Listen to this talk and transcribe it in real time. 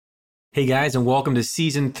Hey guys, and welcome to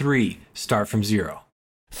Season 3, Start From Zero.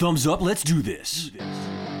 Thumbs up, let's do this.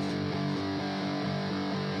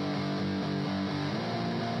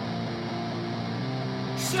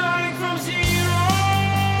 Starting from zero.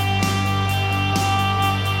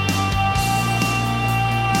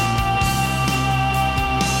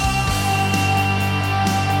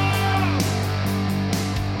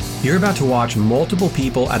 You're about to watch multiple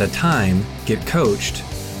people at a time get coached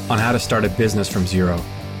on how to start a business from zero.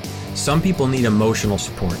 Some people need emotional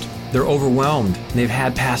support. They're overwhelmed and they've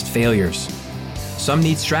had past failures. Some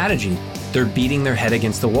need strategy. They're beating their head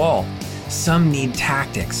against the wall. Some need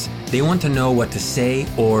tactics. They want to know what to say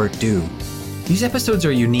or do. These episodes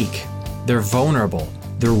are unique. They're vulnerable.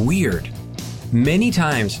 They're weird. Many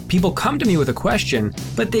times, people come to me with a question,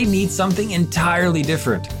 but they need something entirely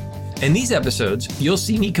different. In these episodes, you'll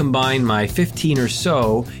see me combine my 15 or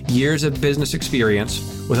so years of business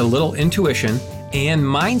experience with a little intuition and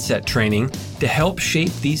mindset training to help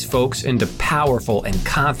shape these folks into powerful and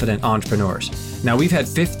confident entrepreneurs. Now, we've had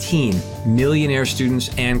 15 millionaire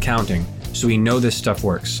students and counting, so we know this stuff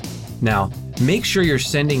works. Now, make sure you're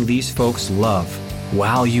sending these folks love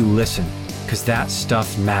while you listen, because that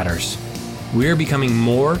stuff matters. We're becoming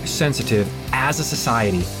more sensitive as a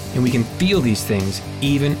society, and we can feel these things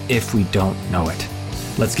even if we don't know it.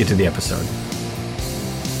 Let's get to the episode.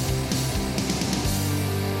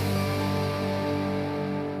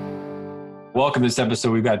 Welcome to this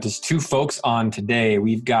episode. We've got just two folks on today.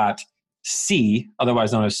 We've got C,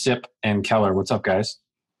 otherwise known as Sip, and Keller. What's up, guys?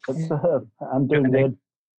 What's up? I'm doing good.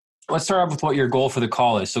 Let's start off with what your goal for the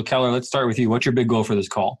call is. So, Keller, let's start with you. What's your big goal for this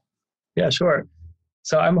call? Yeah, sure.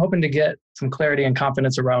 So I'm hoping to get some clarity and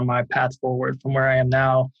confidence around my path forward from where I am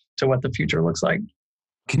now to what the future looks like.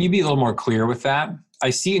 Can you be a little more clear with that? I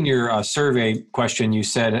see in your survey question, you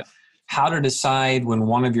said how to decide when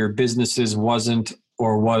one of your businesses wasn't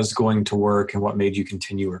or was going to work and what made you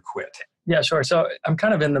continue or quit. Yeah, sure. So I'm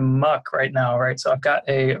kind of in the muck right now, right? So I've got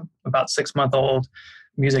a about 6-month-old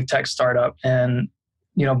music tech startup, and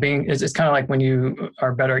it's kind of like when you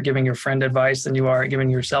are better at giving your friend advice than you are at giving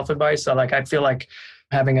yourself advice. So I feel like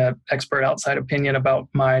having an expert outside opinion about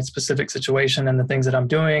my specific situation and the things that I'm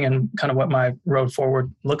doing and kind of what my road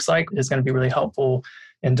forward looks like is going to be really helpful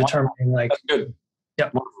in determining That's good.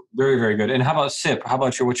 Yep. Very, very good. And how about Sip?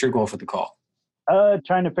 What's your goal for the call?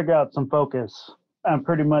 Trying to figure out some focus. I'm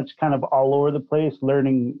pretty much kind of all over the place,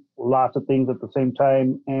 learning lots of things at the same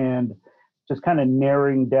time and just kind of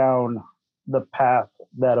narrowing down the path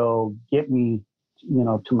that'll get me,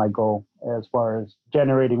 to my goal as far as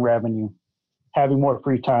generating revenue, having more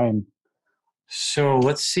free time. So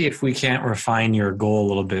let's see if we can't refine your goal a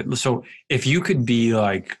little bit. So if you could be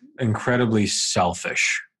like incredibly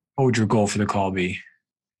selfish, what would your goal for the call be?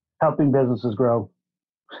 Helping businesses grow.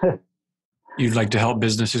 You'd like to help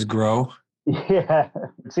businesses grow? Yeah.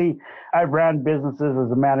 See, I ran businesses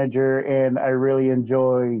as a manager, and I really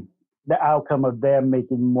enjoy the outcome of them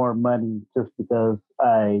making more money just because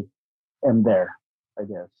I am there, I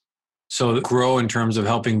guess. So grow in terms of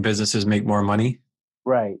helping businesses make more money?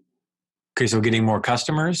 Right. Okay, so getting more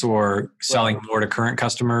customers or selling more to current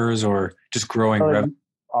customers or just growing revenue?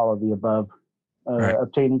 All of the above. Right.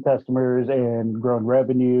 Obtaining customers and growing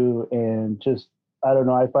revenue and just, I don't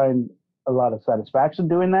know, I find a lot of satisfaction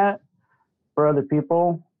doing that for other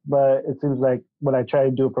people, but it seems like when I try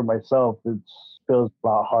to do it for myself, it feels a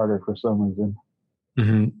lot harder for some reason.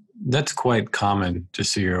 Mm-hmm. That's quite common,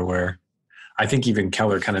 just so you're aware. I think even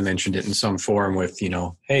Keller kind of mentioned it in some form with,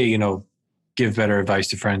 hey, give better advice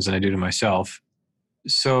to friends than I do to myself.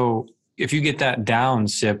 So if you get that down,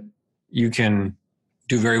 Sip, you can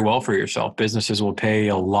do very well for yourself. Businesses will pay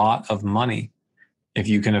a lot of money if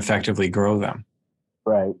you can effectively grow them.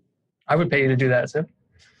 Right. I would pay you to do that, Sip.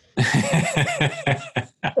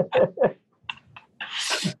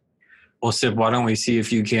 Well, Sip, why don't we see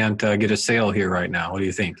if you can't get a sale here right now? What do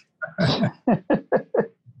you think?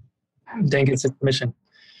 Dan gets his commission.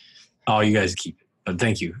 Oh, you guys keep it. But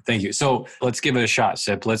thank you. So let's give it a shot,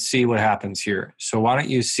 Sip. Let's see what happens here. So why don't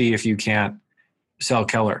you see if you can't sell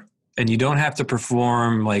Keller? And you don't have to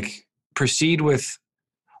proceed with,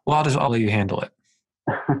 I'll let you handle it.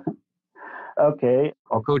 Okay.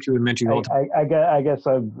 I'll coach you and mentor you the whole time. I guess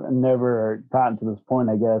I've never gotten to this point,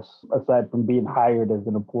 aside from being hired as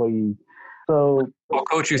an employee. So I'll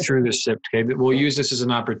coach you through this, Sip. Okay, we'll use this as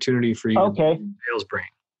an opportunity for you to build sales brain.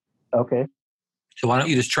 Okay. So why don't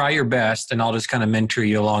you just try your best, and I'll just kind of mentor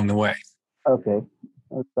you along the way. Okay,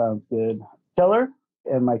 that sounds good. Keller,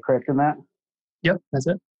 am I correct in that? Yep, that's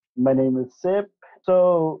it. My name is Sip.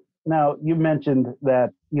 So now you mentioned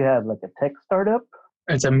that you had like a tech startup.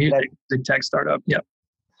 It's a music tech startup. Yep.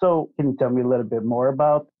 So can you tell me a little bit more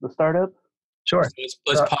about the startup? Sure.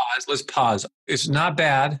 Let's pause. Let's pause. It's not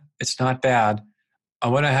bad. It's not bad. I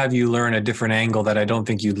want to have you learn a different angle that I don't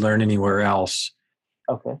think you'd learn anywhere else.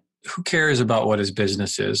 Okay. Who cares about what his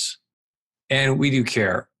business is? And we do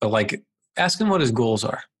care, but like, ask him what his goals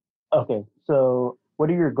are. Okay. So what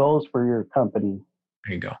are your goals for your company?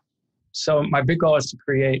 There you go. So my big goal is to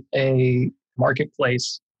create a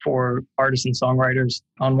marketplace for artists and songwriters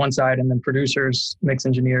on one side, and then producers, mix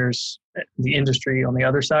engineers, the industry on the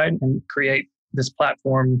other side, and create this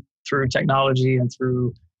platform through technology and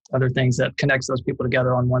through other things that connects those people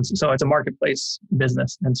together on one. So it's a marketplace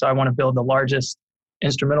business. And so I want to build the largest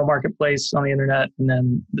instrumental marketplace on the internet, and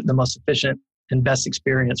then the most efficient and best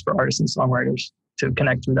experience for artists and songwriters to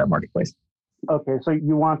connect through that marketplace. Okay. So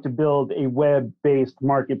you want to build a web-based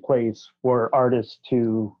marketplace for artists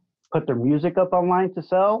to put their music up online to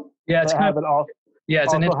sell? Yeah, it's to kind have of, it all. yeah,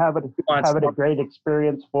 it's Also an have it a great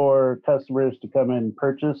experience for customers to come and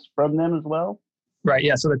purchase from them as well? Right.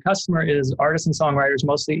 Yeah. So the customer is artists and songwriters,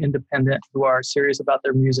 mostly independent, who are serious about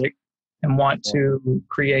their music and want to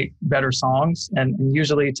create better songs. And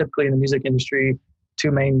usually, typically in the music industry,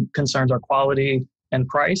 two main concerns are quality and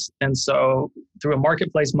price. And so through a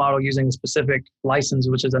marketplace model using a specific license,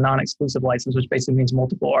 which is a non-exclusive license, which basically means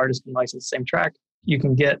multiple artists can license the same track, you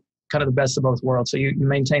can get kind of the best of both worlds. So you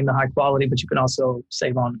maintain the high quality, but you can also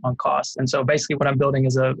save on costs. And so basically what I'm building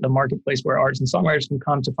is a marketplace where artists and songwriters can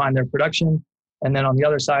come to find their production. And then on the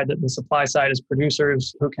other side, the supply side is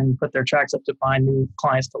producers who can put their tracks up to find new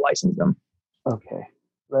clients to license them. Okay.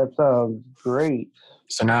 That sounds great.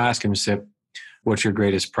 So now ask him, Sip, what's your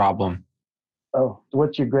greatest problem? Oh,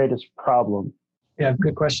 what's your greatest problem? Yeah,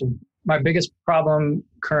 good question. My biggest problem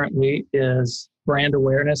currently is brand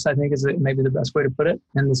awareness, I think is maybe the best way to put it.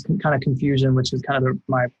 And this kind of confusion, which is kind of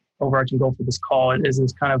my overarching goal for this call,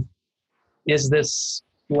 is this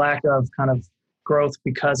lack of kind of growth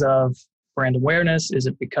because of brand awareness? Is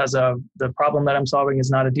it because of the problem that I'm solving is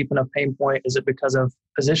not a deep enough pain point? Is it because of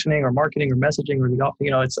positioning or marketing or messaging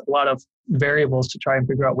or it's a lot of variables to try and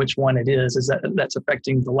figure out which one it is that's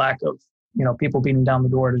affecting the lack of, people beating down the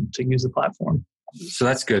door to use the platform. So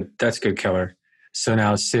that's good. That's good, Keller. So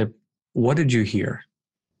now, Sip, what did you hear?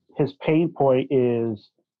 His pain point is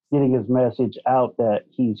getting his message out that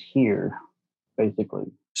he's here, basically.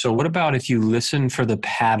 So what about if you listen for the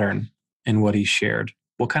pattern in what he shared?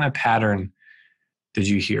 What kind of pattern did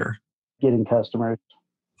you hear? Getting customers.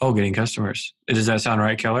 Oh, getting customers. Does that sound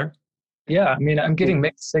right, Keller? Yeah, I mean, I'm getting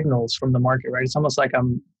mixed signals from the market, right? It's almost like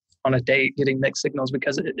I'm on a date getting mixed signals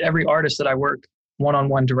because every artist that I work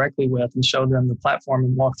one-on-one directly with and show them the platform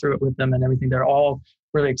and walk through it with them and everything, they're all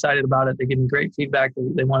really excited about it. They're getting great feedback.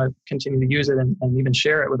 They want to continue to use it and even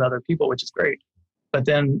share it with other people, which is great. But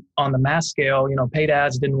then on the mass scale, paid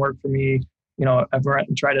ads didn't work for me. I've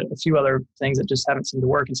tried a few other things that just haven't seemed to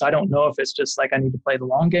work. And so I don't know if it's just like I need to play the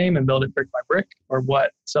long game and build it brick by brick or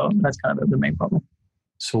what. So that's kind of the main problem.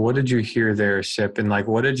 So what did you hear there, Sip? And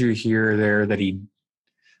what did you hear there that he,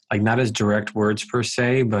 not his direct words per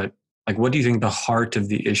se, but what do you think the heart of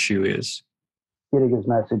the issue is? Getting his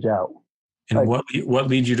message out. And what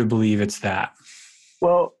leads you to believe it's that?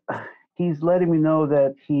 Well, he's letting me know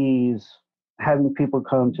that he's having people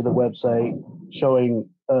come to the website, showing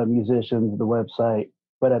musicians the website.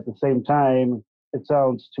 But at the same time, it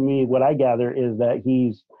sounds to me, what I gather is that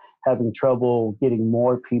he's having trouble getting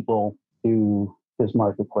more people to his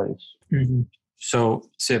marketplace. Mm-hmm. So,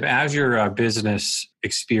 Sip, as your business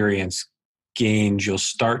experience gains, you'll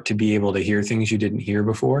start to be able to hear things you didn't hear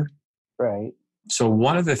before. Right. So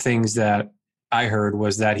one of the things that I heard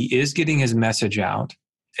was that he is getting his message out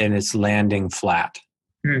and it's landing flat.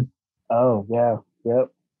 Oh, yeah. Yep.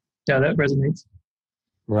 Yeah, that resonates.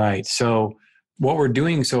 Right. So what we're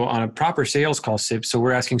doing, so on a proper sales call, Sip, so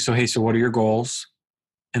we're asking, so what are your goals?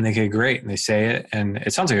 And they say, great. And they say it. And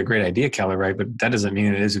it sounds like a great idea, Keller, right? But that doesn't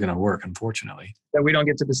mean it is going to work, unfortunately. That we don't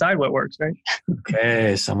get to decide what works, right?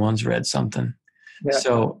 Okay. Someone's read something. Yeah.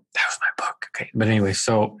 So that was my book. Okay. But anyway,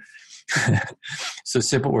 so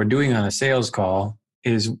Sip, what we're doing on a sales call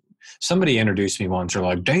is somebody introduced me once. They're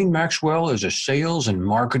like, Dane Maxwell is a sales and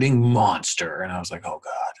marketing monster. And I was like, oh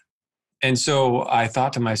God. And so I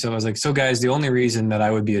thought to myself, I was like, so guys, the only reason that I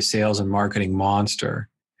would be a sales and marketing monster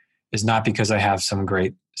is not because I have some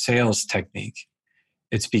great sales technique.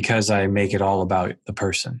 It's because I make it all about the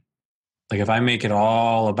person. If I make it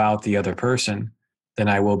all about the other person, then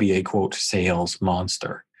I will be a quote sales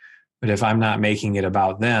monster. But if I'm not making it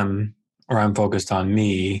about them or I'm focused on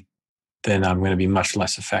me, then I'm going to be much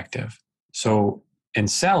less effective. So in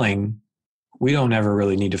selling, we don't ever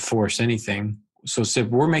really need to force anything. So Sip,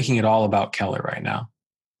 we're making it all about Keller right now.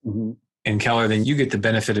 Mm-hmm. And Keller, then you get the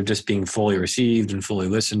benefit of just being fully received and fully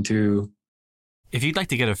listened to. If you'd like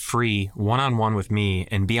to get a free one-on-one with me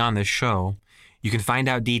and be on this show, you can find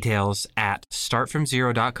out details at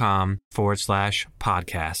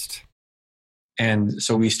startfromzero.com/podcast. And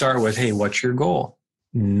so we start with, hey, what's your goal?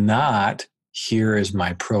 Not, here is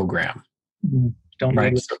my program. Don't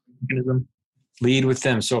Right. lead with mechanism. Lead with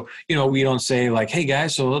them. So, we don't say like, hey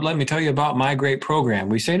guys, so let me tell you about my great program.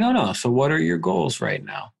 We say, no. So what are your goals right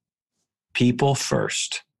now? People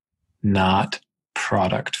first, not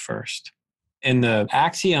product first. In the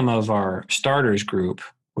axiom of our starters group,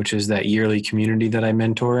 which is that yearly community that I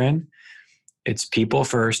mentor in, it's people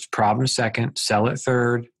first, problem second, sell it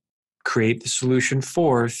third, create the solution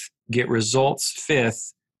fourth, get results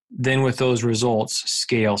fifth, then with those results,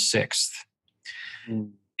 scale sixth.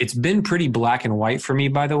 It's been pretty black and white for me,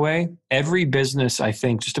 by the way. Every business, I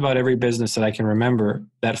think, just about every business that I can remember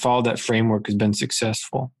that followed that framework has been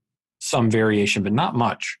successful. Some variation, but not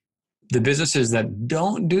much. The businesses that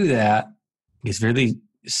don't do that is really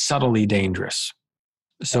subtly dangerous.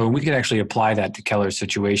 So we could actually apply that to Keller's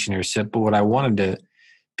situation here, Sip. But what I wanted to,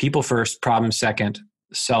 people first, problem second,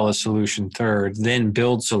 sell a solution third, then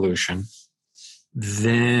build solution.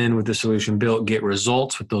 Then with the solution built, get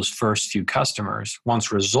results with those first few customers.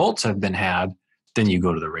 Once results have been had, then you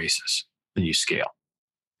go to the races, then you scale.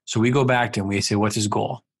 So we go back to him, we say, what's his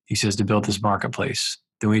goal? He says to build this marketplace.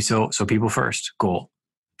 Then we so people first, goal.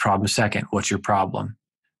 Problem second, what's your problem?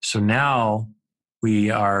 So now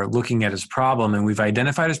we are looking at his problem, and we've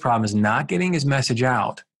identified his problem as not getting his message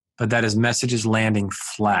out, but that his message is landing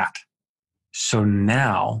flat. So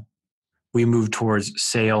now we move towards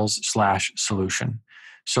sales/solution.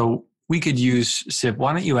 So we could use, Sip,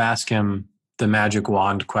 why don't you ask him the magic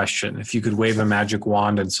wand question? If you could wave a magic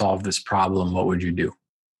wand and solve this problem, what would you do?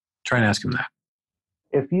 Try and ask him that.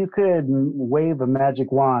 If you could wave a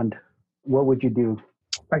magic wand, what would you do?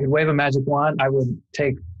 If I could wave a magic wand, I would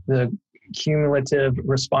take the cumulative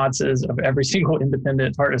responses of every single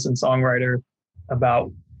independent artist and songwriter about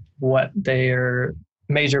what their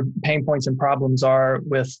major pain points and problems are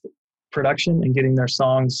with production and getting their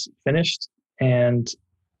songs finished, and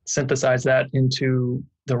synthesize that into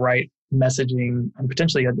the right messaging and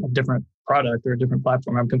potentially a different product or a different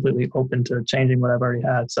platform. I'm completely open to changing what I've already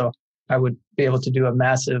had. So I would be able to do a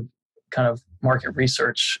massive kind of market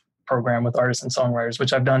research program with artists and songwriters,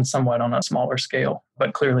 which I've done somewhat on a smaller scale.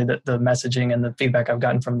 But clearly the messaging and the feedback I've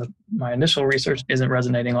gotten from my initial research isn't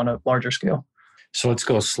resonating on a larger scale. So let's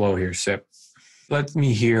go slow here, Sip. Let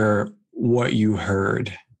me hear what you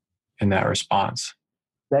heard in that response.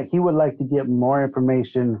 That he would like to get more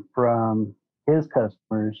information from his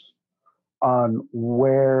customers on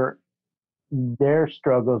where their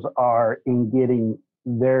struggles are in getting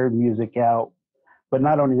their music out. But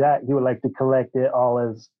not only that, he would like to collect it all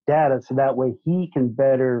as data so that way he can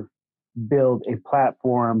better build a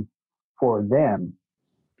platform for them.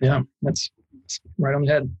 Yeah, that's right on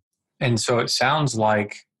the head. And so it sounds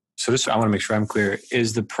like, so this, I want to make sure I'm clear.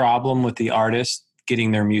 Is the problem with the artist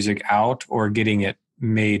getting their music out or getting it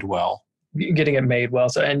made well? Getting it made well.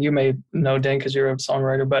 So, and you may know, Dan, because you're a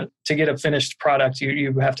songwriter, but to get a finished product,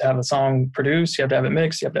 you have to have a song produced, you have to have it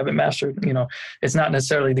mixed, you have to have it mastered. It's not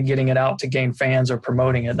necessarily the getting it out to gain fans or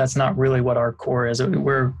promoting it. That's not really what our core is.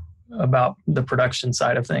 We're about the production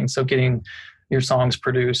side of things. So getting your songs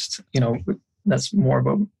produced, that's more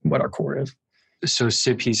about what our core is. So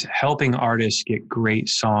Sip, he's helping artists get great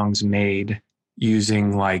songs made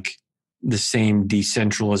using like the same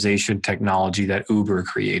decentralization technology that Uber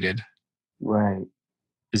created. Right.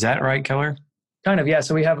 Is that right, Keller? Kind of, yeah.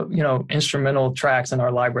 So we have, instrumental tracks in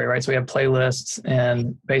our library, right? So we have playlists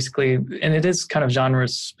and basically, and it is kind of genre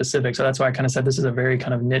specific. So that's why I kind of said this is a very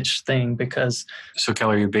kind of niche thing because... So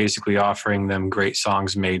Keller, you're basically offering them great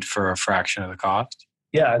songs made for a fraction of the cost?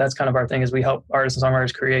 Yeah, that's kind of our thing is we help artists and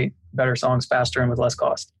songwriters create better songs faster and with less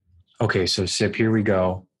cost. Okay, so Sip, here we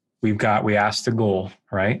go. We asked the goal,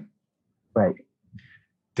 right? Right.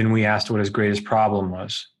 Then we asked what his greatest problem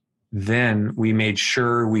was. Then we made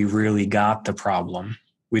sure we really got the problem.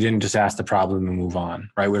 We didn't just ask the problem and move on,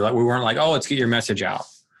 right? We weren't like, oh, let's get your message out.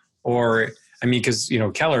 Or, because,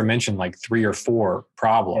 Keller mentioned like 3 or 4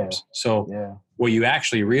 problems. Yeah. So what you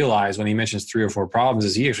actually realize when he mentions 3 or 4 problems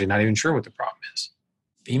is he actually not even sure what the problem is.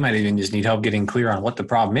 He might even just need help getting clear on what the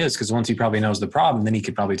problem is, because once he probably knows the problem, then he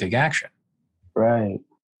could probably take action. Right.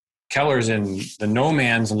 Keller's in the no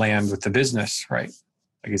man's land with the business, right?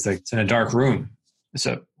 It's in a dark room. It's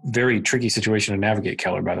a very tricky situation to navigate,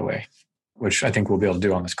 Keller, by the way, which I think we'll be able to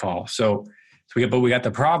do on this call. So we got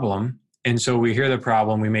the problem. And so we hear the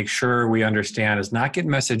problem. We make sure we understand it's not getting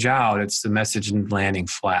message out. It's the message landing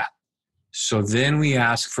flat. So then we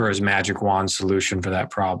ask for his magic wand solution for that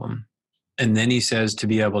problem. And then he says to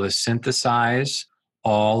be able to synthesize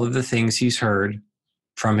all of the things he's heard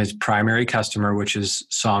from his primary customer, which is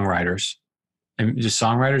songwriters. And just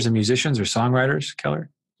songwriters and musicians, or songwriters, Keller?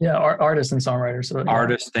 Yeah, artists and songwriters. So, yeah.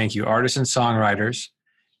 Artists, thank you. Artists and songwriters.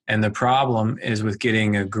 And the problem is with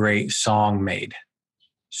getting a great song made.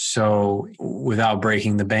 So without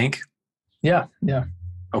breaking the bank? Yeah.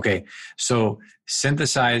 Okay. So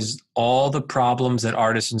synthesize all the problems that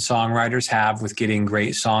artists and songwriters have with getting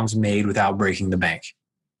great songs made without breaking the bank.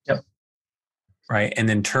 Yep. Right. And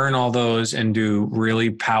then turn all those into really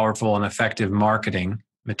powerful and effective marketing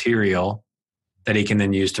material that he can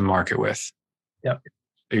then use to market with. Yep.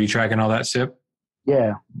 Are you tracking all that, Sip?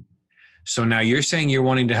 Yeah. So now you're saying you're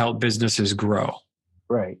wanting to help businesses grow.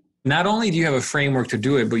 Right. Not only do you have a framework to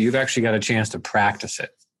do it, but you've actually got a chance to practice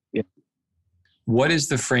it. Yeah. What is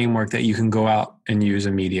the framework that you can go out and use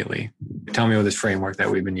immediately? Tell me what this framework that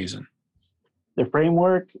we've been using. The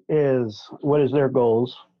framework is, what is their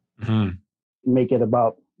goals? Mm-hmm. Make it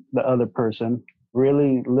about the other person.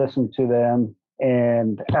 Really listen to them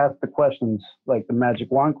and ask the questions, like the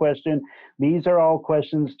magic wand question. These are all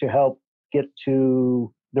questions to help get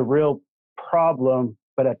to the real problem,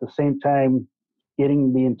 but at the same time,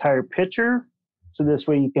 getting the entire picture. So this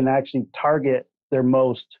way you can actually target their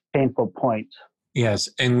most painful points. Yes.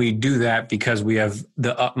 And we do that because we have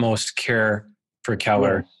the utmost care for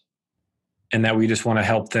Keller, Yes. and that we just want to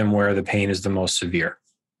help them where the pain is the most severe.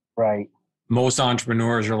 Right. Most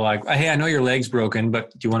entrepreneurs are like, hey, I know your leg's broken,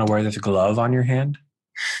 but do you want to wear this glove on your hand?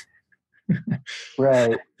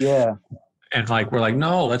 Right. Yeah. And we're like,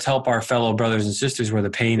 no, let's help our fellow brothers and sisters where the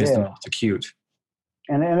pain is the most acute.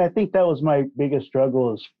 And I think that was my biggest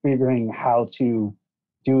struggle, is figuring how to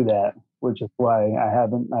do that, which is why I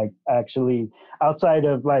haven't actually, outside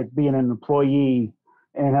of being an employee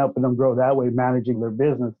and helping them grow that way, managing their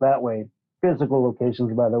business that way, physical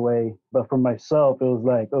locations, by the way. But for myself, it was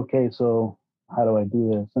like, okay, so how do I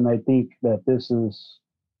do this? And I think that this has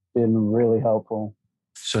been really helpful.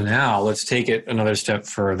 So now let's take it another step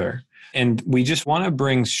further. And we just want to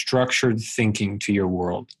bring structured thinking to your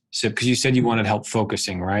world, Sip, because you said you wanted help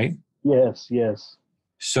focusing, right? Yes.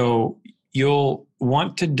 So you'll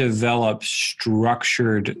want to develop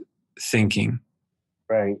structured thinking.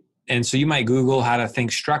 Right. And so you might Google how to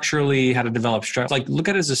think structurally, how to develop structure. Look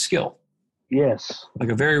at it as a skill. Yes. Like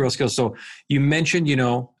a very real skill. So you mentioned,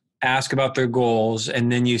 ask about their goals,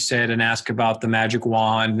 and then you said, and ask about the magic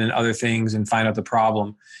wand and other things and find out the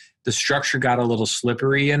problem. The structure got a little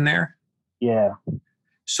slippery in there. Yeah.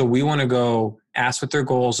 So we want to go ask what their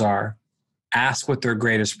goals are, ask what their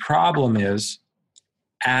greatest problem is,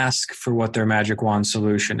 ask for what their magic wand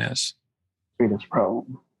solution is. Greatest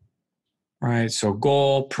problem. Right. So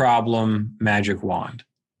goal, problem, magic wand.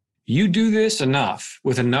 You do this enough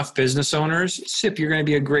with enough business owners, Sip, you're going to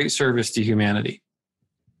be a great service to humanity.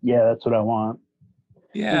 Yeah, that's what I want.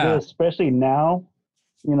 Yeah. Because especially now,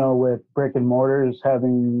 with brick and mortars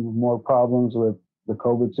having more problems with the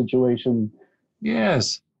COVID situation.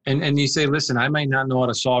 Yes. And you say, listen, I might not know how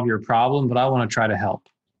to solve your problem, but I want to try to help.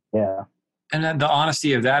 Yeah. And then the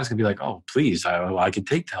honesty of that is going to be like, oh, please, I could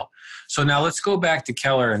take the help. So now let's go back to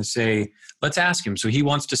Keller and say, let's ask him. So he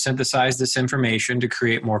wants to synthesize this information to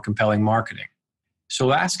create more compelling marketing.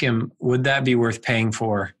 So ask him, would that be worth paying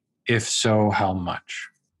for? If so, how much?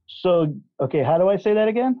 So, okay, how do I say that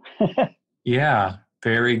again? Yeah,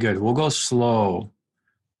 very good. We'll go slow.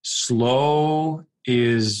 Slow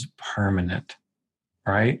is permanent,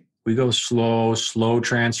 right? We go slow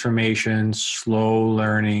transformation, slow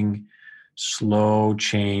learning, slow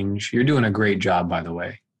change. You're doing a great job, by the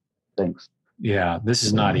way. Thanks. Yeah, this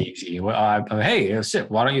is not easy. Hey,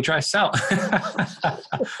 Sip, why don't you try sell?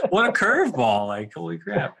 What a curveball. Holy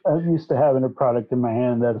crap. I'm used to having a product in my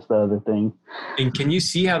hand. That's the other thing. And can you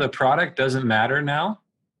see how the product doesn't matter now?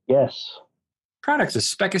 Yes. Product's a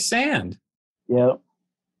speck of sand. Yep.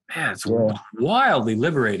 Man, it's wildly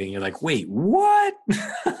liberating. You're like, wait, what?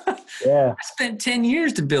 Yeah. I spent 10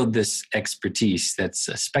 years to build this expertise that's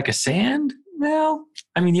a speck of sand? Well,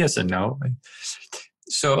 yes and no.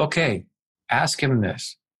 So, okay, ask him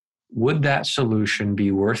this. Would that solution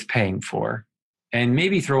be worth paying for? And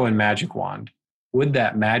maybe throw in magic wand. Would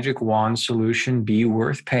that magic wand solution be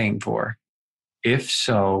worth paying for? If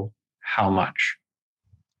so, how much?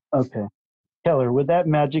 Okay. Keller, would that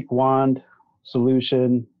magic wand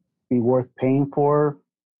solution be worth paying for?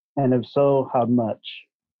 And if so, how much?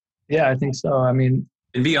 Yeah, I think so. And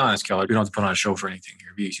be honest, Keller. We don't have to put on a show for anything here.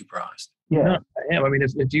 Be super honest. Yeah. No, I am.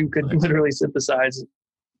 If you could literally synthesize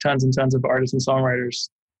tons and tons of artists and songwriters'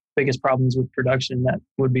 biggest problems with production, that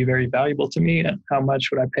would be very valuable to me. And how much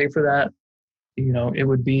would I pay for that? it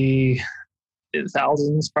would be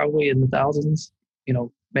thousands, probably in the thousands,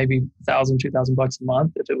 maybe $1,000, $2,000 a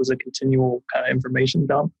month if it was a continual kind of information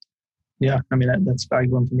dump. Yeah, I mean, that's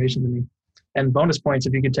valuable information to me. And bonus points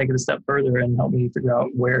if you could take it a step further and help me figure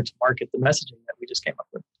out where to market the messaging that we just came up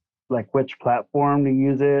with. Like which platform to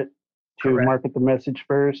use it to Correct. market the message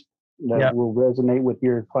first that will resonate with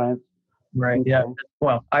your clients. Right. Okay. Yeah.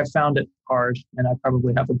 Well, I found it hard, and I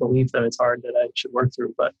probably have a belief that it's hard that I should work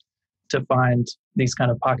through, but to find these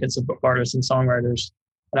kind of pockets of artists and songwriters.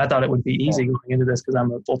 And I thought it would be easy going into this because I'm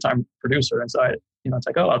a full-time producer. And so it's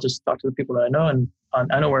like, I'll just talk to the people that I know, and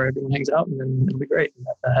I know where everyone hangs out, and then it'll be great. And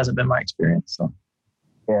that hasn't been my experience. So.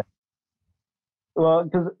 Yeah. Well,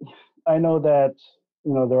 because I know that,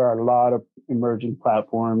 there are a lot of emerging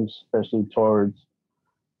platforms, especially towards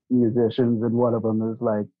musicians. And one of them is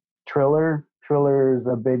like Triller. Triller is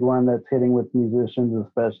a big one that's hitting with musicians,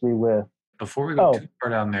 especially with. Before we go too far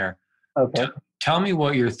down there, okay. Tell me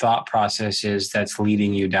what your thought process is that's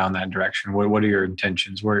leading you down that direction. What are your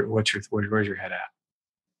intentions? Where's your head at?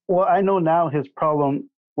 Well, I know now his problem,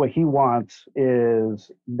 what he wants is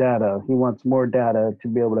data. He wants more data to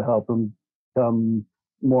be able to help him become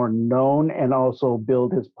more known and also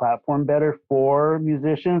build his platform better for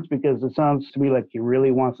musicians, because it sounds to me like he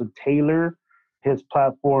really wants to tailor his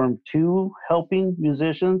platform to helping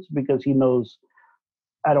musicians, because he knows,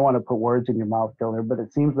 I don't want to put words in your mouth, Keller, but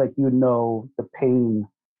it seems like the pain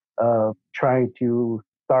of trying to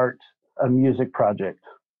start a music project.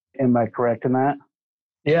 Am I correct in that?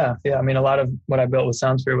 Yeah. I mean, a lot of what I built with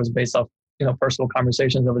SoundSphere was based off, personal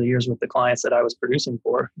conversations over the years with the clients that I was producing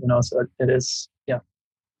for, so it is, yeah.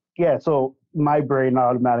 Yeah, so my brain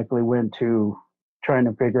automatically went to trying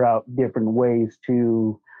to figure out different ways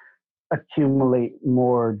to accumulate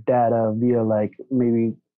more data via like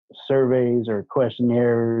maybe surveys or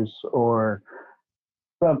questionnaires or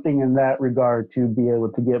something in that regard to be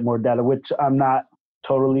able to get more data, which I'm not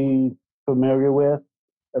totally familiar with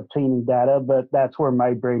obtaining data, but that's where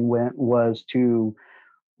my brain went, was to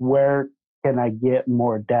where can I get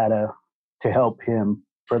more data to help him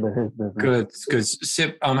further his business. Good.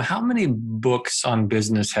 Sip, how many books on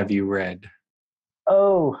business have you read?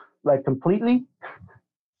 Oh, like completely?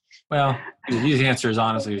 Well, use the answer as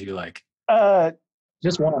honestly as you like.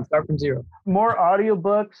 Just one. Start from zero. More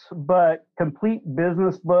audiobooks, but complete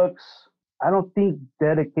business books. I don't think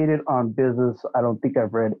dedicated on business. I don't think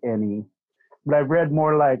I've read any. But I've read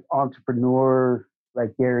more like entrepreneur,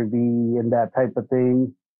 like Gary Vee and that type of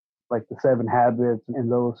thing, like the 7 Habits and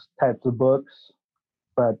those types of books.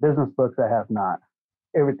 But business books, I have not.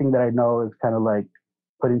 Everything that I know is kind of like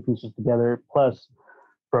putting pieces together. Plus,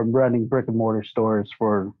 from running brick and mortar stores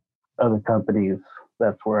for other companies,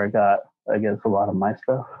 that's where I got, I guess, a lot of my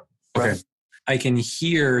stuff. Okay. I can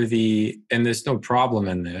hear and there's no problem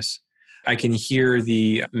in this, I can hear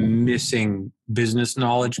the missing business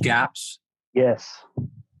knowledge gaps. Yes.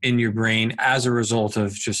 In your brain as a result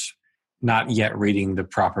of just not yet reading the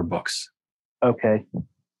proper books. Okay.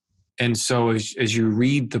 And so as you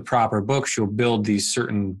read the proper books, you'll build these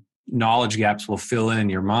certain knowledge gaps will fill in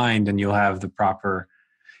your mind, and you'll have the proper,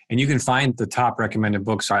 and you can find the top recommended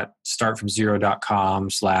books at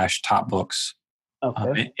startfromzero.com/top books.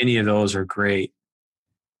 Okay. Any of those are great.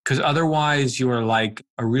 Because otherwise you are like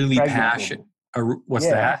a really passionate, what's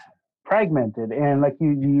that? Fragmented. And like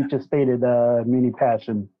you just stated, mini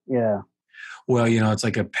passion. Yeah. Well, it's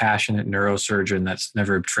like a passionate neurosurgeon that's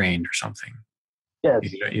never trained or something.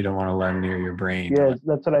 Yes. You don't want to let them near your brain. Yes,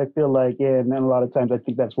 that's what I feel like. And a lot of times I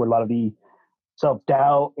think that's where a lot of the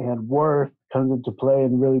self-doubt and worth comes into play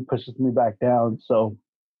and really pushes me back down. So,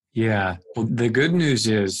 yeah. Well, the good news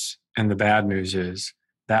is, and the bad news is,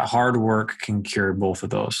 that hard work can cure both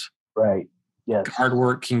of those. Right. Yes. Hard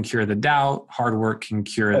work can cure the doubt. Hard work can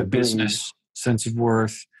cure the business sense of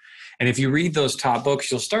worth. And if you read those top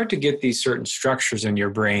books, you'll start to get these certain structures in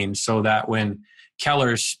your brain so that when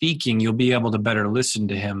Keller is speaking, you'll be able to better listen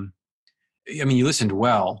to him. I mean, you listened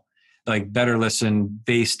well, like better listen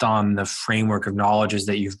based on the framework of knowledges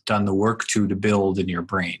that you've done the work to build in your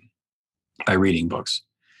brain by reading books.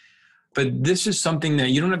 But this is something that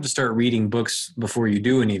you don't have to start reading books before you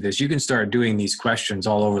do any of this. You can start doing these questions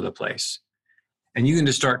all over the place. And you can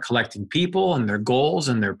just start collecting people and their goals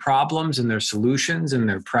and their problems and their solutions and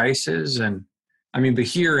their prices. And but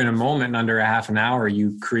here in a moment, in under a half an hour,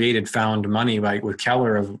 you found money like with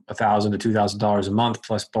Keller of $1,000 to $2,000 a month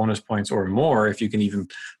plus bonus points or more, if you can even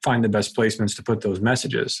find the best placements to put those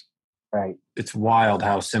messages. Right. It's wild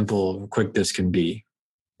how simple and quick this can be.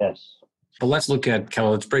 Yes. But let's look at,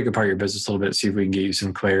 Keller, let's break apart your business a little bit, see if we can get you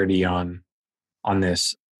some clarity on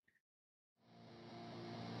this.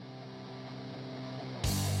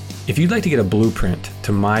 If you'd like to get a blueprint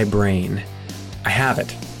to my brain, I have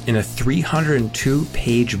it in a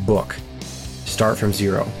 302-page book, Start From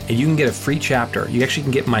Zero. And you can get a free chapter. You actually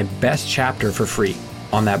can get my best chapter for free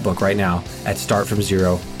on that book right now at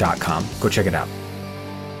startfromzero.com. Go check it out.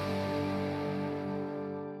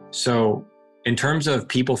 So in terms of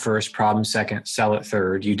people first, problem second, sell it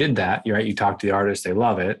third, you did that. You're right. You talked to the artist, they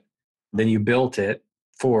love it. Then you built it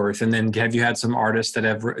fourth. And then have you had some artists that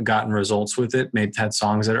have gotten results with it, had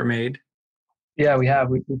songs that are made? Yeah, we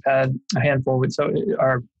have. We've had a handful. So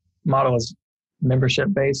our model is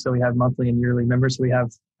membership based. So we have monthly and yearly members. So we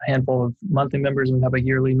have a handful of monthly members and we have a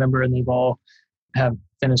yearly member, and they've all have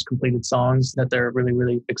finished completed songs that they're really,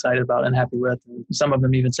 really excited about and happy with. And some of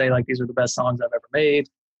them even say like, these are the best songs I've ever made.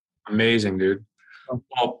 Amazing, dude.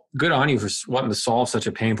 Well, good on you for wanting to solve such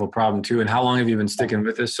a painful problem too. And how long have you been sticking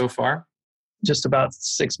with this so far? Just about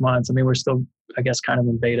 6 months. I mean, we're still, I guess, kind of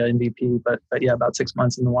in beta MVP, but yeah, about 6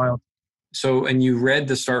 months in the wild. So, and you read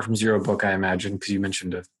the Start From Zero book, I imagine, because you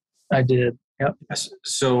mentioned it. I did. Yep.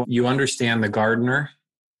 So you understand the gardener?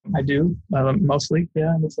 I do. Mostly.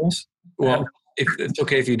 Yeah. Well, it's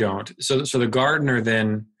okay if you don't. So the gardener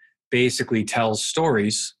then basically tells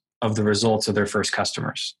stories of the results of their first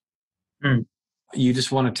customers. You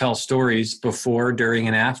just want to tell stories before, during,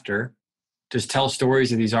 and after. Just tell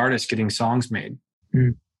stories of these artists getting songs made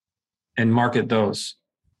and market those.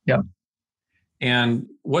 Yeah. And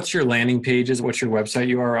what's your landing pages? What's your website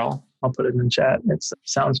URL? I'll put it in the chat. It's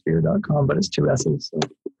soundsphere.com, but it's 2 S's. So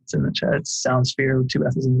it's in the chat. It's soundsphere, 2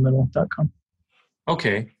 S's in the middle.com.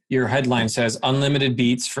 Okay. Your headline says, unlimited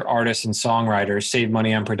beats for artists and songwriters, save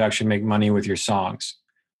money on production, make money with your songs.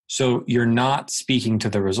 So you're not speaking to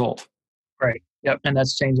the result. Right. Yep. And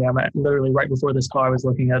that's changing. I'm literally right before this call, I was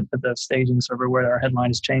looking at the staging server where our headline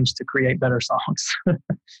has changed to create better songs.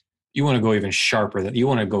 You want to go even sharper. You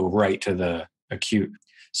want to go right to the acute.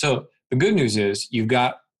 So the good news is you've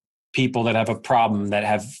got people that have a problem that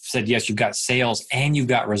have said, yes, you've got sales and you've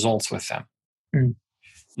got results with them.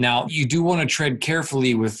 Now you do want to tread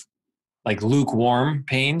carefully with like lukewarm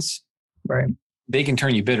pains. Right. They can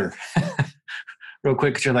turn you bitter real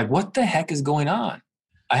quick. Cause you're like, what the heck is going on?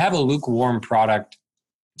 I have a lukewarm product.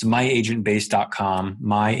 It's myagentbase.com,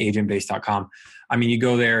 myagentbase.com. I mean, you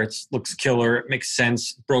go there, it looks killer. It makes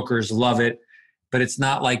sense. Brokers love it, but it's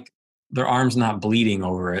not like their arm's not bleeding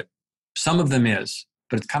over it. Some of them is,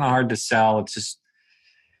 but it's kind of hard to sell. It's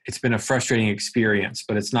been a frustrating experience,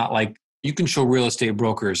 but it's not like you can show real estate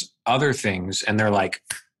brokers other things and they're like,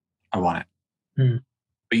 I want it.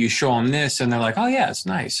 But you show them this and they're like, oh yeah, it's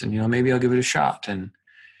nice. And maybe I'll give it a shot. And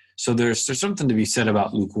so there's something to be said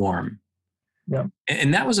about lukewarm. Yeah.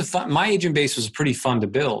 And that was my agent base was pretty fun to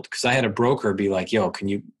build because I had a broker be like, yo, can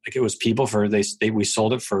you, like it was people we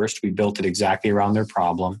sold it first. We built it exactly around their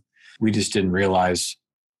problem. We just didn't realize,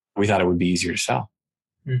 we thought it would be easier to sell.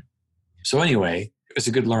 So anyway, it was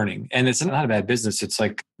a good learning and it's not a bad business. It's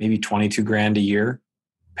like maybe $22,000 a year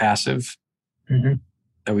passive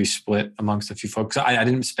that we split amongst a few folks. I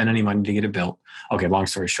didn't spend any money to get it built. Okay. Long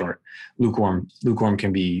story short, lukewarm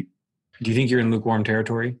can be, do you think you're in lukewarm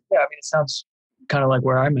territory? Yeah. I mean, it sounds kind of like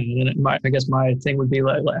where I'm at. And I guess my thing would be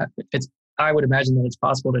like I would imagine that it's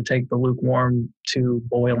possible to take the lukewarm to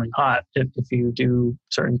boiling hot if you do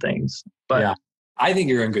certain things. But yeah, I think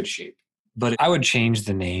you're in good shape, but I would change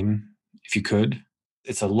the name if you could.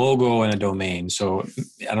 It's a logo and a domain. So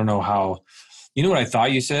I don't know how, what I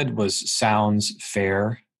thought you said was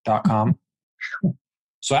soundsfair.com.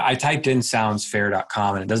 So I typed in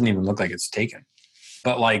soundsfair.com and it doesn't even look like it's taken,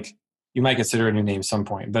 but like you might consider a new name some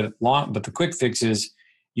point, but the quick fix is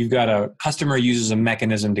you've got a customer uses a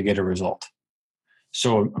mechanism to get a result.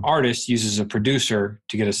 So an artist uses a producer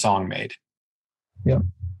to get a song made. Yeah.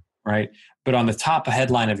 Right. But on the top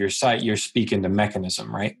headline of your site, you're speaking to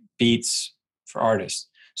mechanism, right? Beats for artists.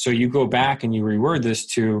 So you go back and you reword this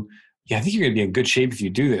to, I think you're going to be in good shape if you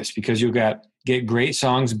do this because you'll get great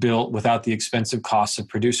songs built without the expensive costs of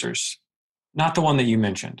producers. Not the one that you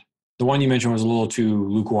mentioned. The one you mentioned was a little too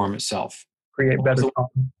lukewarm itself. Create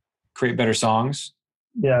better songs.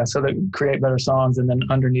 Yeah. So they create better songs and then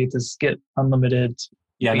underneath is get unlimited.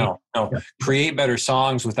 Yeah, no. Yeah. Create better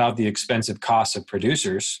songs without the expensive costs of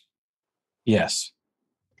producers. Yes.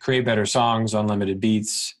 Create better songs, unlimited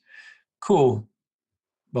beats. Cool.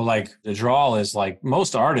 But like the draw is like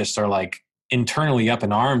most artists are like internally up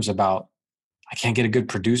in arms about, I can't get a good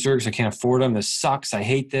producer because I can't afford them. This sucks. I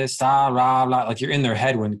hate this. Blah, blah. Like you're in their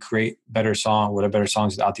head when create better songs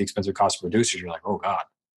without the expensive cost of producers. You're like, oh God,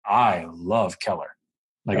 I love Keller.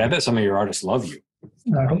 Like I bet some of your artists love you.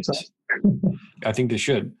 I hope so. I think they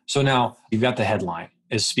should. So now you've got the headline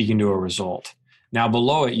is speaking to a result. Now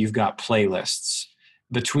below it, you've got playlists.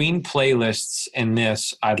 between playlists and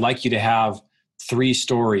this, I'd like you to have 3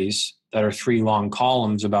 stories that are 3 long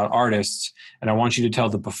columns about artists. And I want you to tell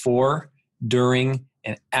the before, during,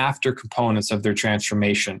 and after components of their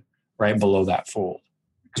transformation right below that fold.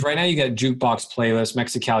 Because right now you got Jukebox Playlist,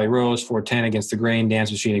 Mexicali Rose, 410 Against the Grain,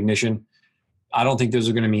 Dance Machine Ignition. I don't think those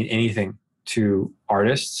are going to mean anything to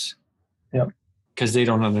artists. Yep. Because they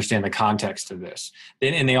don't understand the context of this.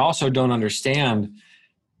 And they also don't understand,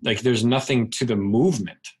 like, there's nothing to the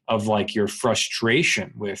movement of like your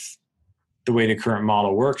frustration with the way the current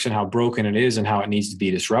model works and how broken it is and how it needs to be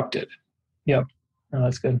disrupted. Yep. No,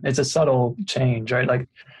 that's good. It's a subtle change, right? Like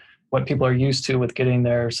what people are used to with getting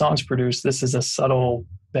their songs produced, this is a subtle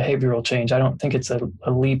behavioral change. I don't think it's a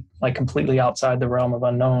leap like completely outside the realm of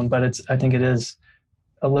unknown, but I think it is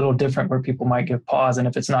a little different where people might give pause. And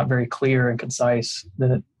if it's not very clear and concise,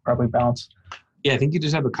 then it probably bounce. Yeah, I think you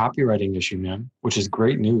just have a copywriting issue, man, which is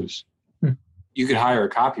great news. You could hire a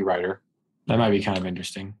copywriter. That might be kind of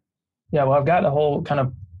interesting. Yeah, well, I've got a whole kind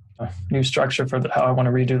of new structure for how I want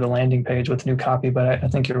to redo the landing page with new copy, but I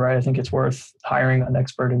think you're right. I think it's worth hiring an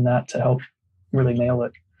expert in that to help really nail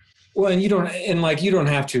it. Well, and you don't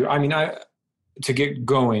have to. I mean, to get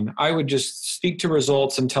going, I would just speak to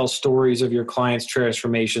results and tell stories of your clients'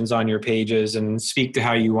 transformations on your pages and speak to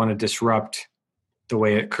how you want to disrupt the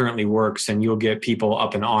way it currently works, and you'll get people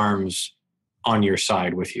up in arms on your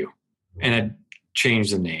side with you. And I'd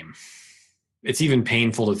change the name. It's even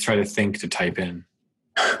painful to try to think to type in.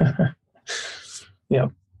 Yeah.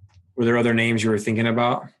 Were there other names you were thinking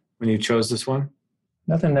about when you chose this one?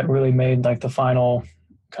 Nothing that really made like the final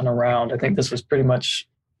kind of round. I think this was pretty much.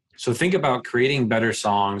 So think about creating better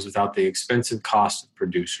songs without the expensive cost of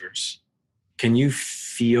producers. Can you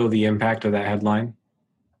feel the impact of that headline?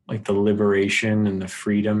 Like the liberation and the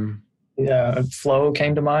freedom? Yeah, flow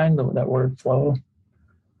came to mind, that word flow.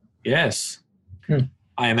 Yes.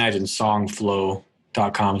 I imagine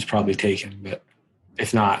songflow.com is probably taken, but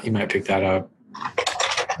if not, you might pick that up.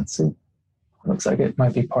 Let's see. Looks like it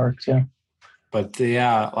might be parked, yeah. But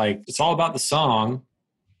yeah, like it's all about the song,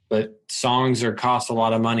 but songs cost a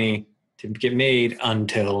lot of money to get made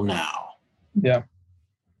until now. Yeah.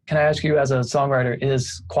 Can I ask you, as a songwriter,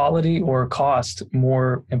 is quality or cost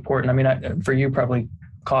more important? I mean, for you, probably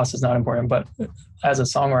cost is not important, but as a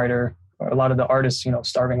songwriter, a lot of the artists,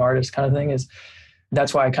 starving artists kind of thing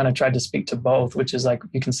that's why I kind of tried to speak to both, which is like,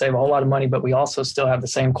 you can save a whole lot of money, but we also still have the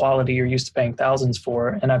same quality you're used to paying thousands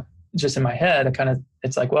for. And I just, in my head,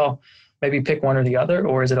 it's like, well, maybe pick one or the other,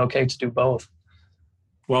 or is it okay to do both?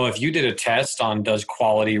 Well, if you did a test on does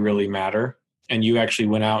quality really matter, and you actually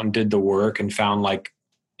went out and did the work and found like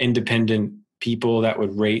independent people that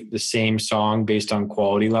would rate the same song based on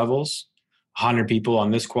quality levels, 100 people on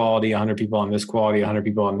this quality, 100 people on this quality, 100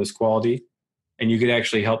 people on this quality, and you could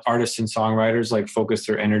actually help artists and songwriters like focus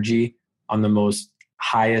their energy on the most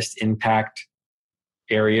highest impact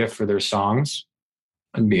area for their songs,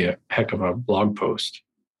 that'd be a heck of a blog post.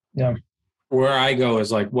 Yeah. Where I go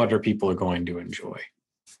is like, what are people going to enjoy?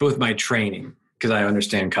 With my training, because I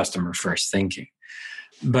understand customer first thinking.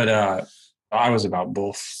 But I was about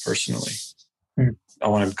both personally. I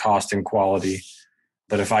wanted cost and quality.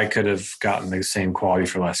 But if I could have gotten the same quality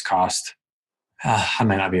for less cost, I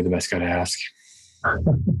might not be the best guy to ask. I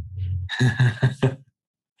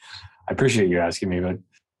appreciate you asking me, but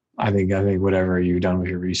I think whatever you've done with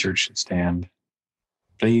your research should stand.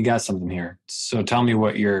 But you got something here. So tell me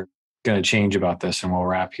what you're going to change about this, and we'll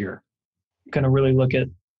wrap here. Going to really look at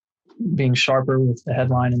being sharper with the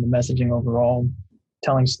headline and the messaging overall,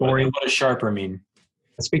 telling stories. What does sharper mean?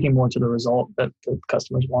 Speaking more to the result that the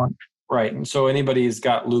customers want. Right. And so anybody who's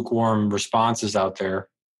got lukewarm responses out there,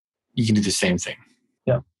 you can do the same thing.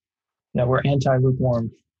 Yeah, we're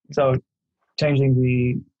anti-lukewarm. So changing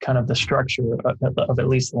the kind of the structure of at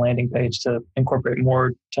least the landing page to incorporate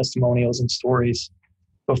more testimonials and stories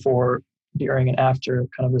before, during, and after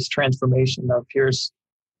kind of this transformation of here's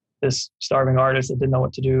this starving artist that didn't know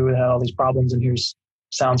what to do, had all these problems, and here's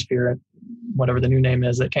Soundsphere, whatever the new name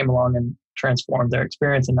is, that came along and transformed their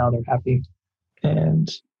experience, and now they're happy.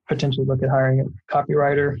 And potentially look at hiring a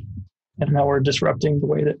copywriter, and now we're disrupting the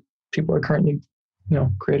way that people are currently,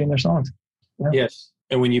 creating their songs. Yeah. Yes.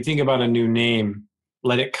 And when you think about a new name,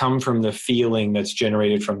 let it come from the feeling that's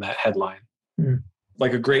generated from that headline.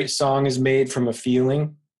 Like a great song is made from a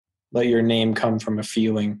feeling. Let your name come from a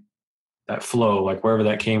feeling, that flow, like wherever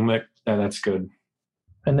that came with, that's good.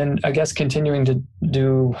 And then I guess continuing to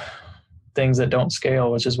do things that don't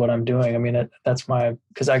scale, which is what I'm doing. I mean,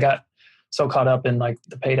 because I got so caught up in like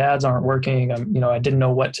the paid ads aren't working. I didn't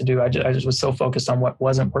know what to do. I just was so focused on what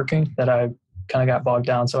wasn't working that I kind of got bogged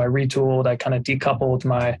down. So I retooled, I kind of decoupled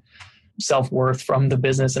my self-worth from the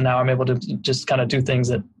business. And now I'm able to just kind of do things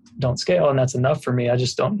that don't scale. And that's enough for me. I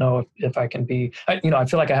just don't know if I can be, I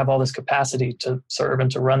feel like I have all this capacity to serve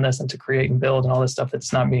and to run this and to create and build and all this stuff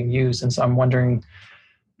that's not being used. And so I'm wondering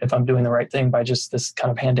if I'm doing the right thing by just this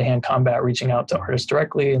kind of hand-to-hand combat, reaching out to artists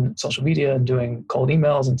directly and social media and doing cold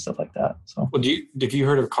emails and stuff like that. So, well, have you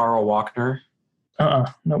heard of Carl Walkner?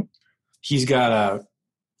 Nope. He's got a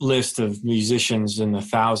list of musicians in the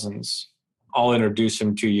thousands. I'll introduce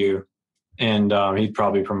him to you, and he'd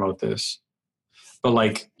probably promote this. But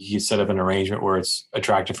like, he set up an arrangement where it's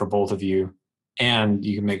attractive for both of you, and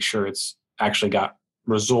you can make sure it's actually got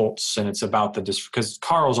results, and it's about because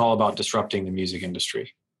Carl's all about disrupting the music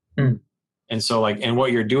industry. And so and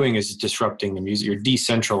what you're doing is disrupting the music. You're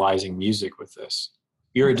decentralizing music with this.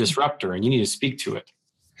 You're a disruptor, and you need to speak to it,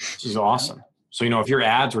 which is awesome. So, if your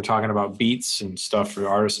ads were talking about beats and stuff for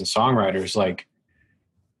artists and songwriters,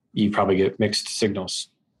 you probably get mixed signals.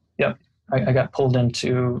 Yep. I got pulled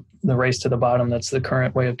into the race to the bottom. That's the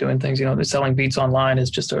current way of doing things. The selling beats online is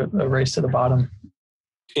just a race to the bottom.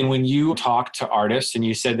 And when you talked to artists and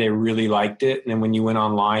you said they really liked it, and then when you went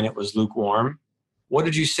online, it was lukewarm, what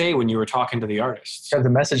did you say when you were talking to the artists? Yeah, the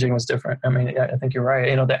messaging was different. I mean, I think you're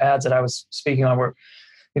right. The ads that I was speaking on were,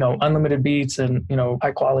 unlimited beats and,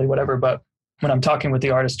 high quality, whatever. But when I'm talking with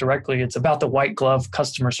the artist directly, it's about the white glove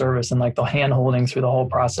customer service and the hand holding through the whole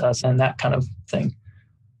process and that kind of thing.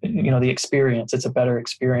 The experience, it's a better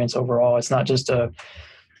experience overall. It's not just a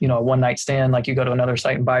one night stand, like you go to another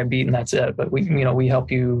site and buy a beat and that's it. But we help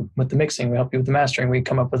you with the mixing, we help you with the mastering, we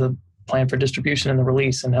come up with a plan for distribution and the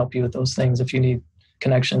release and help you with those things if you need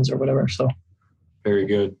connections or whatever. So very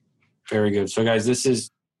good. Very good. So guys, this is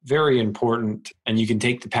very important, and you can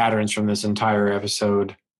take the patterns from this entire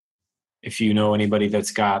episode. If you know anybody that's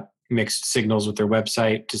got mixed signals with their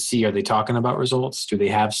website, to see, are they talking about results? Do they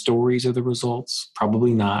have stories of the results?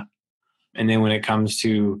 Probably not. And then when it comes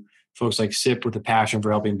to folks like Sip with a passion for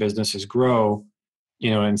helping businesses grow,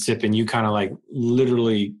 and Sip and you kind of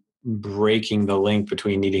literally breaking the link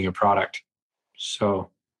between needing a product. So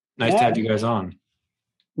nice to have you guys on.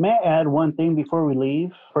 May I add one thing before we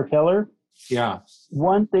leave for Keller? Yeah.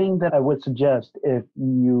 One thing that I would suggest if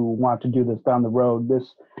you want to do this down the road, this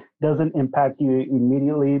doesn't impact you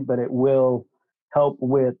immediately, but it will help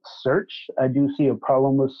with search. I do see a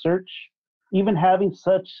problem with search. Even having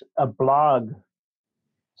such a blog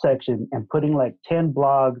section and putting 10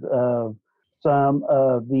 blogs of some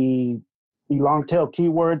of the long tail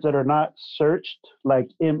keywords that are not searched, like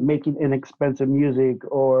making inexpensive music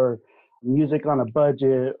or music on a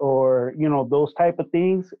budget or, those type of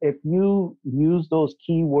things. If you use those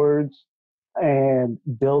keywords and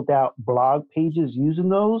build out blog pages using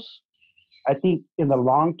those, I think in the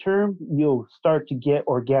long term, you'll start to get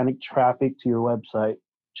organic traffic to your website,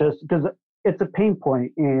 just because it's a pain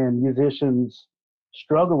point and musicians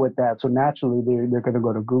struggle with that. So naturally, they're going to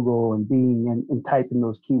go to Google and Bing and type in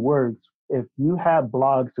those keywords. If you have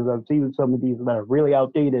blogs, because I've seen some of these that are really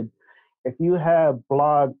outdated, if you have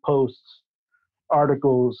blog posts,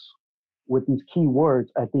 articles with these keywords,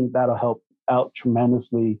 I think that'll help out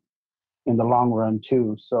tremendously in the long run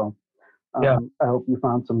too. So I hope you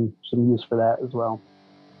found some use for that as well.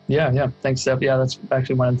 Yeah. Thanks, Steph. Yeah, that's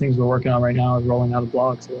actually one of the things we're working on right now is rolling out a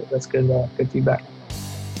blog. So that's good feedback.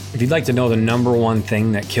 If you'd like to know the number one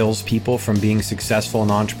thing that kills people from being successful in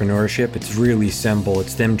entrepreneurship, it's really simple.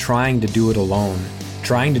 It's them trying to do it alone,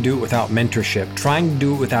 trying to do it without mentorship, trying to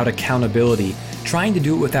do it without accountability, trying to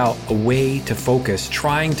do it without a way to focus,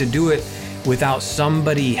 trying to do it without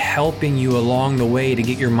somebody helping you along the way to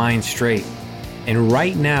get your mind straight. And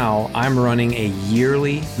right now, I'm running a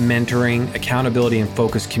yearly mentoring, accountability, and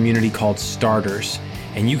focus community called Starters.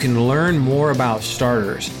 And you can learn more about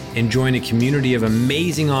Starters and join a community of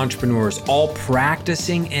amazing entrepreneurs, all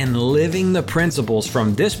practicing and living the principles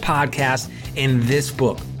from this podcast and this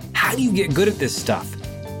book. How do you get good at this stuff?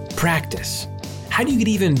 Practice. How do you get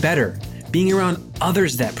even better? Being around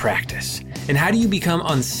others that practice. And how do you become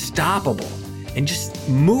unstoppable and just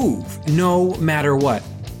move no matter what?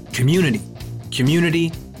 Community.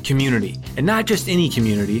 Community. Community. And not just any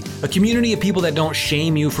community, a community of people that don't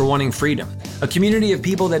shame you for wanting freedom. A community of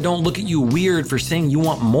people that don't look at you weird for saying you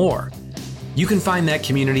want more. You can find that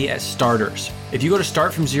community at Starters. If you go to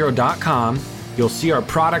startfromzero.com, you'll see our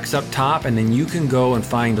products up top, and then you can go and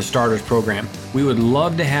find the Starters program. We would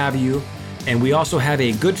love to have you. And we also have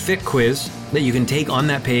a good fit quiz that you can take on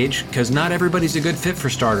that page, because not everybody's a good fit for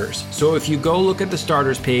Starters. So if you go look at the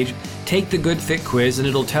Starters page, take the good fit quiz, and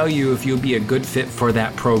it'll tell you if you'll be a good fit for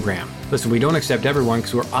that program. Listen, we don't accept everyone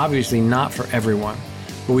because we're obviously not for everyone,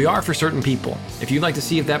 but we are for certain people. If you'd like to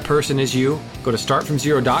see if that person is you, go to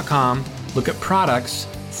startfromzero.com, look at products,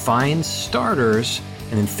 find starters,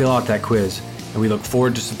 and then fill out that quiz. And we look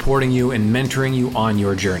forward to supporting you and mentoring you on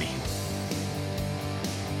your journey.